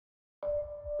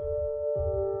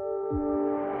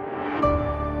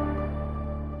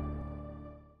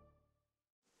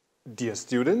Dear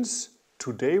students,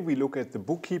 today we look at the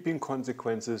bookkeeping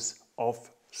consequences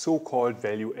of so-called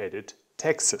value-added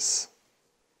taxes.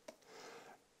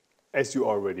 As you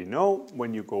already know,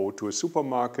 when you go to a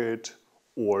supermarket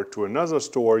or to another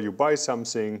store, you buy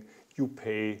something, you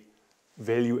pay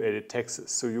value-added taxes.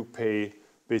 So you pay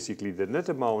basically the net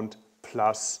amount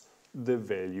plus the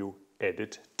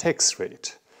value-added tax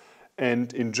rate.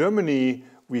 And in Germany,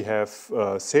 we have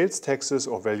sales taxes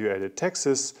or value-added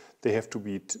taxes. They have to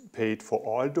be paid for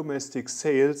all domestic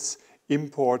sales,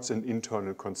 imports and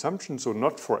internal consumption, so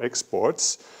not for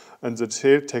exports. And the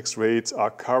sales tax rates are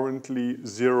currently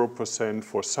 0%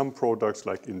 for some products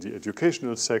like in the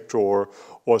educational sector, or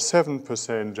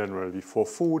 7% generally for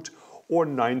food, or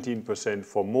 19%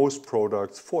 for most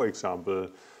products, for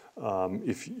example,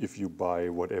 if you buy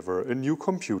whatever, a new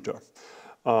computer.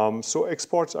 So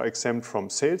exports are exempt from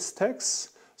sales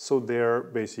tax, so there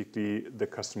basically the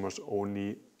customers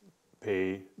only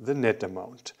pay the net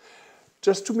amount.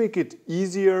 Just to make it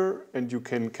easier and you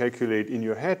can calculate in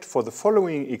your head, for the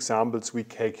following examples we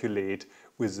calculate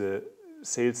with a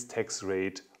sales tax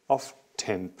rate of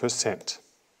 10%.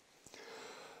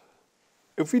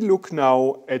 If we look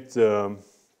now at the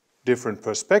different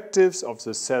perspectives of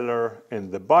the seller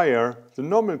and the buyer, the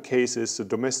normal case is the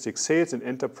domestic sales and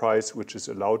enterprise, which is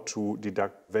allowed to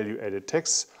deduct value-added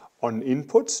tax on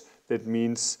inputs. That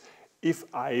means if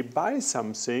I buy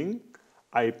something,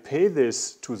 I pay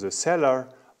this to the seller,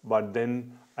 but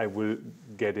then I will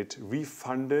get it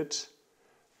refunded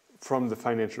from the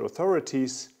financial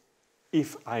authorities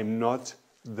if I'm not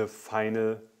the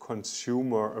final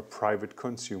consumer, a private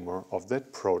consumer of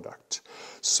that product.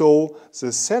 So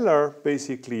the seller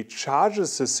basically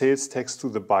charges the sales tax to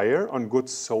the buyer on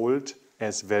goods sold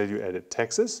as value-added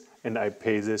taxes, and I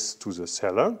pay this to the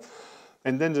seller.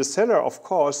 And then the seller, of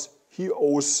course, he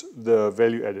owes the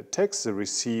value-added tax, the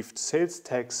received sales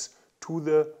tax, to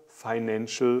the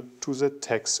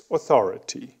tax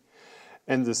authority.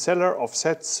 And the seller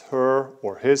offsets her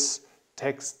or his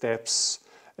tax debts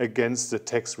against the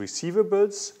tax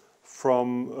receivables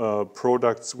from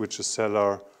products which the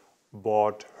seller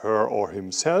bought her or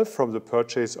himself from the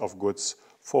purchase of goods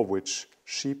for which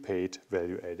she paid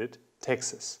value-added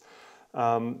taxes.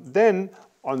 Then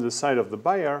on the side of the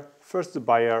buyer, first the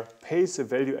buyer pays the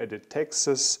value-added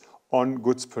taxes on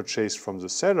goods purchased from the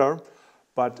seller,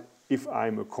 but if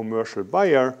I'm a commercial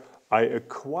buyer, I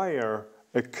acquire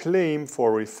a claim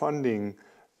for refunding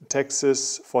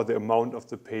taxes for the amount of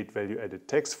the paid value-added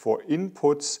tax for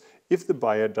inputs if the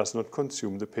buyer does not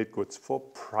consume the paid goods for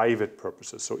private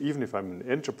purposes. So even if I'm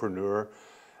an entrepreneur,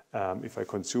 if I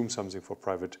consume something for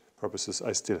private purposes,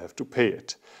 I still have to pay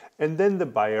it. And then the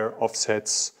buyer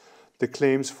offsets the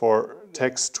claims for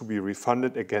tax to be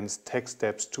refunded against tax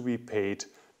debts to be paid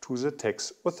to the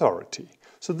tax authority.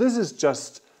 So this is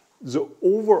just the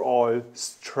overall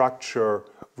structure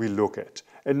we look at.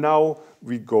 And now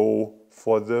we go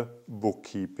for the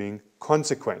bookkeeping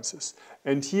consequences.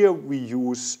 And here we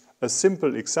use a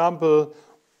simple example,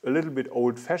 a little bit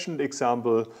old-fashioned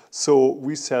example. So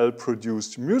we sell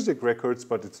produced music records,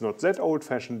 but it's not that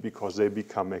old-fashioned because they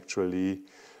become actually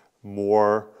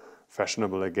more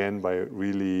fashionable again by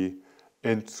really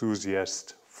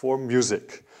enthusiasts for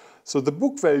music. So the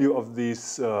book value of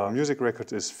these music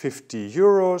records is 50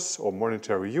 euros or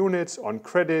monetary units on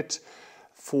credit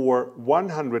for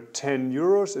 110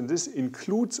 euros, and this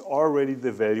includes already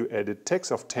the value-added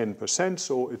tax of 10%,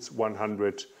 so it's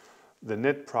 100 the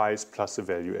net price plus the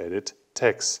value-added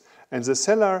tax. And the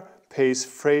seller pays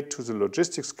freight to the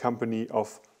logistics company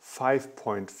of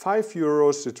 5.5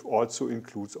 euros, which also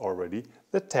includes already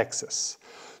the taxes.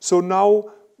 So now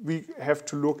we have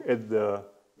to look at the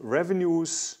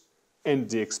revenues and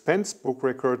the expense book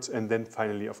records, and then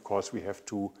finally, of course, we have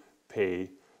to pay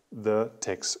the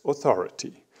tax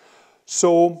authority.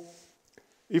 So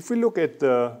if we look at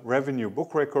the revenue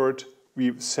book record,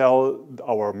 we sell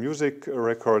our music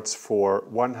records for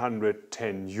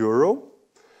 110 euro,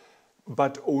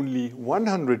 but only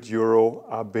 100 euro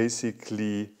are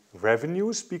basically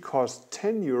revenues because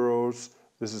 10 euros,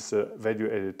 this is a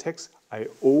value-added tax, I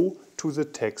owe to the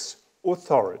tax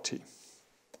authority.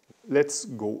 Let's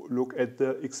go look at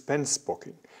the expense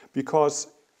booking, because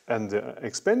on the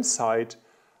expense side,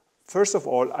 first of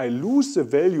all, I lose the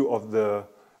value of the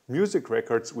music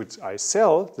records which I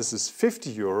sell, this is 50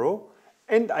 euro,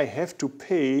 and I have to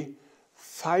pay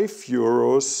 5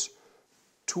 euros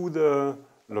to the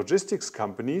logistics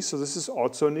company, so this is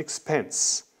also an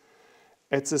expense.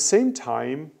 At the same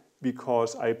time,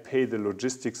 because I pay the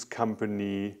logistics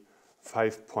company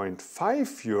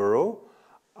 5.5 euro,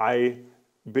 I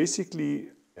basically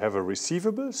have a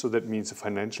receivable, so that means the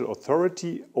financial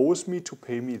authority owes me to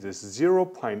pay me this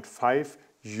 0.5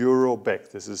 euro back.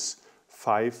 This is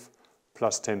 5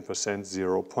 plus 10%,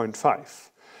 0.5.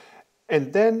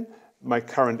 And then my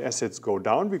current assets go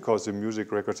down because the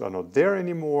music records are not there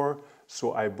anymore.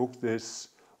 So I book this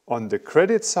on the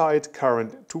credit side,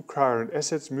 two current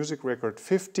assets, music record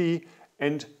 50,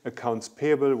 and accounts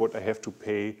payable, what I have to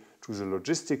pay to the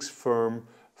logistics firm,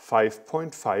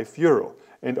 5.5 euro.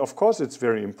 And of course, it's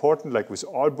very important, like with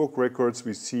all book records,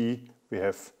 we see we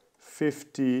have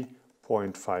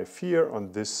 50.5 here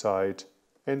on this side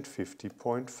and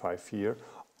 50.5 here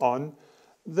on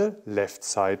the left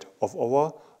side of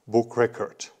our book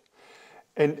record.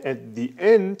 And at the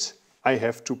end, I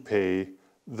have to pay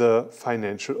the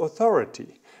financial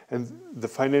authority. And the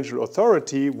financial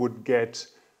authority would get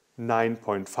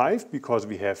 9.5 because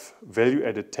we have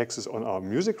value-added taxes on our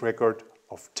music record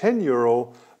of 10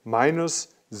 euro minus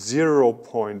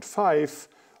 0.5,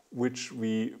 which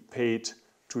we paid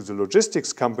to the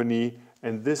logistics company.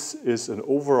 And this is an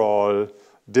overall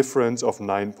difference of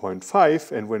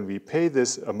 9.5. And when we pay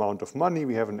this amount of money,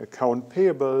 we have an account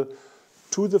payable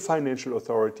to the financial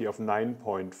authority of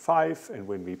 9.5. And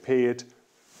when we pay it,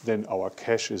 then our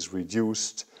cash is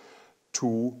reduced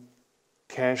to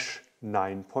cash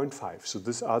 9.5. So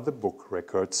these are the book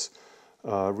records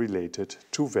related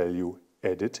to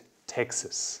value-added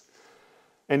taxes.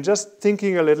 And just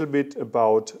thinking a little bit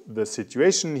about the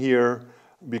situation here,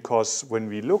 because when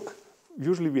we look,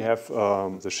 usually we have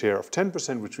the share of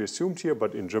 10%, which we assumed here,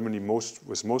 but in Germany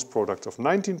with most products of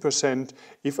 19%.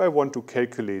 If I want to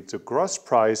calculate the gross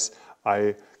price,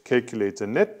 I calculate the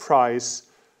net price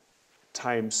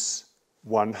times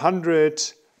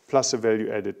 100 plus a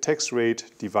value-added tax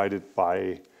rate divided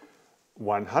by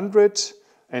 100,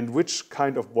 and which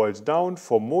kind of boils down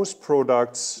for most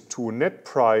products to a net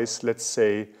price. Let's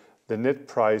say the net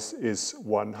price is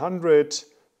 100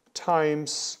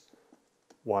 times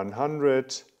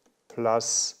 100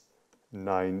 plus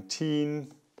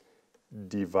 19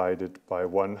 divided by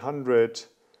 100.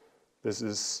 This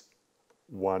is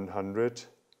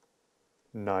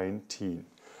 119.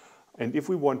 And if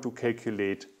we want to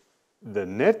calculate the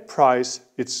net price,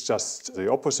 it's just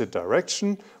the opposite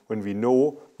direction. When we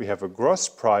know we have a gross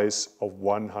price of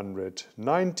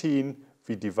 119,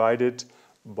 we divide it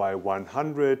by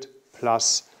 100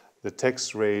 plus the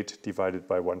tax rate divided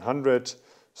by 100.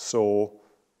 So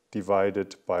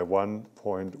divided by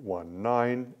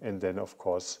 1.19, and then of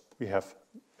course we have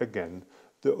again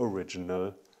the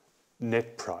original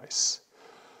net price.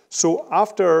 So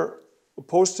after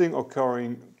posting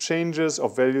occurring changes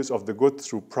of values of the goods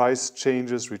through price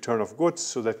changes, return of goods,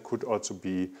 so that could also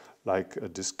be like a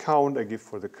discount I give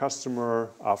for the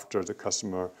customer after the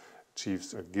customer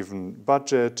achieves a given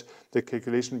budget. The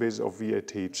calculation basis of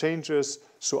VAT changes,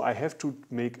 so I have to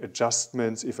make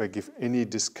adjustments if I give any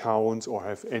discounts or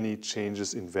have any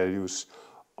changes in values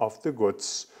of the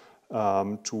goods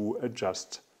to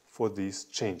adjust for these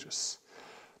changes.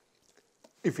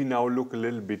 If we now look a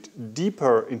little bit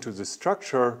deeper into the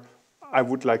structure, I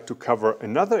would like to cover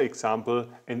another example.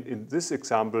 And in this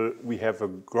example, we have a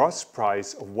gross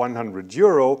price of 100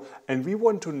 euro, and we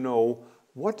want to know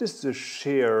what is the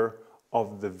share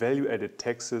of the value-added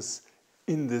taxes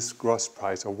in this gross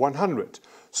price of 100.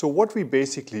 So what we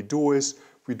basically do is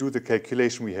we do the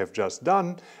calculation we have just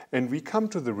done, and we come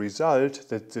to the result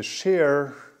that the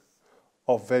share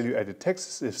of value-added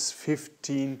taxes is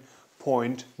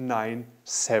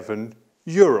 15.97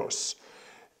 euros.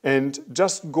 And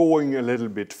just going a little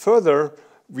bit further,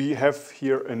 we have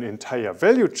here an entire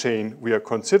value chain we are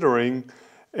considering.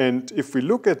 And if we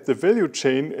look at the value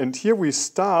chain, and here we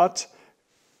start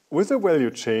with a value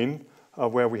chain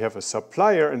where we have a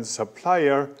supplier, and the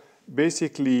supplier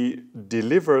basically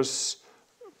delivers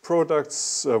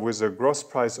products with a gross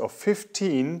price of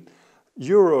 15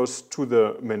 euros to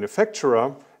the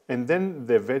manufacturer, and then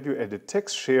the value-added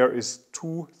tax share is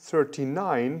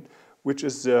 239, which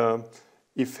is the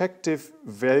effective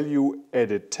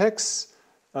value-added tax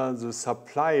the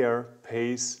supplier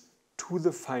pays to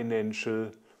the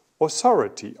financial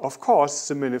authority. Of course,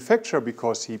 the manufacturer,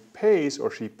 because he pays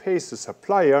or she pays the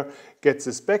supplier, gets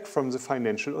this back from the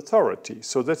financial authority.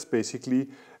 So that's basically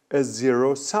a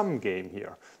zero-sum game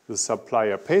here. The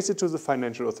supplier pays it to the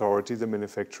financial authority, the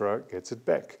manufacturer gets it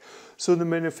back. So the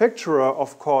manufacturer,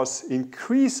 of course,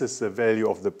 increases the value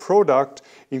of the product,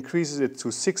 increases it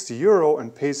to 60 euro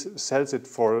and sells it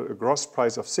for a gross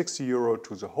price of 60 euro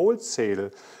to the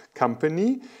wholesale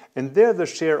company. And there the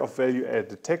share of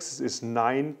value-added taxes is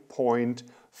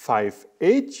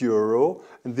 9.58 euro.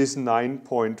 And this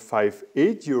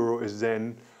 9.58 euro is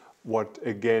then what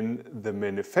again the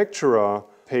manufacturer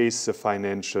pays the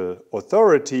financial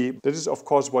authority. That is of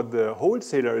course what the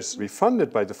wholesaler is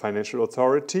refunded by the financial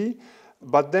authority,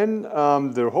 but then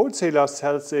the wholesaler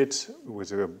sells it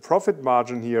with a profit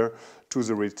margin here to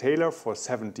the retailer for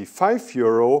 75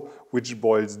 euro, which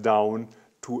boils down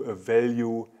to a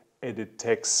value added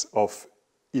tax of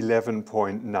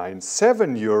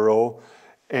 11.97 euro,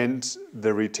 and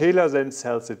the retailer then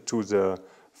sells it to the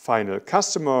final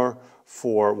customer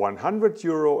for 100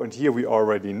 euro, and here we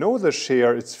already know the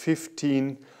share, it's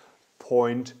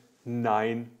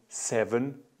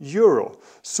 15.97 euro.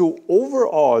 So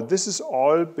overall, this is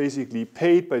all basically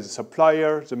paid by the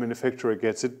supplier, the manufacturer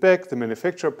gets it back, the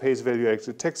manufacturer pays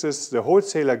value-added taxes, the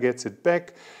wholesaler gets it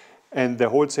back, and the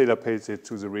wholesaler pays it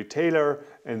to the retailer,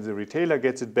 and the retailer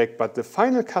gets it back, but the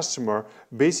final customer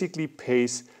basically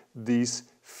pays these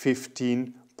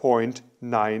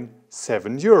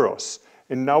 15.97 euros.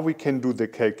 And now we can do the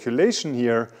calculation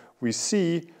here. We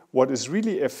see what is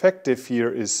really effective here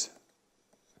is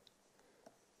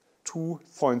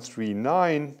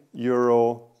 2.39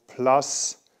 euro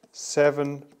plus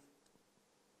 7.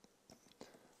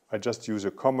 I just use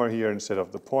a comma here instead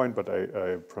of the point, but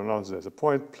I pronounce it as a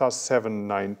point, plus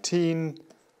 7.19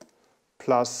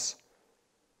 plus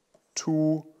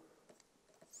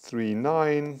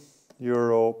 2.39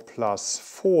 euro plus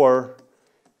 4.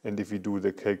 And if we do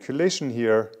the calculation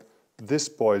here, this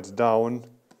boils down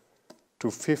to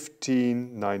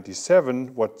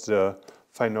 15.97, what the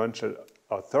financial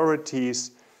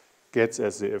authorities gets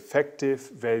as the effective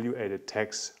value-added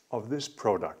tax of this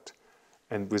product.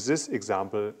 And with this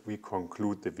example, we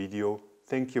conclude the video.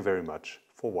 Thank you very much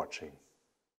for watching.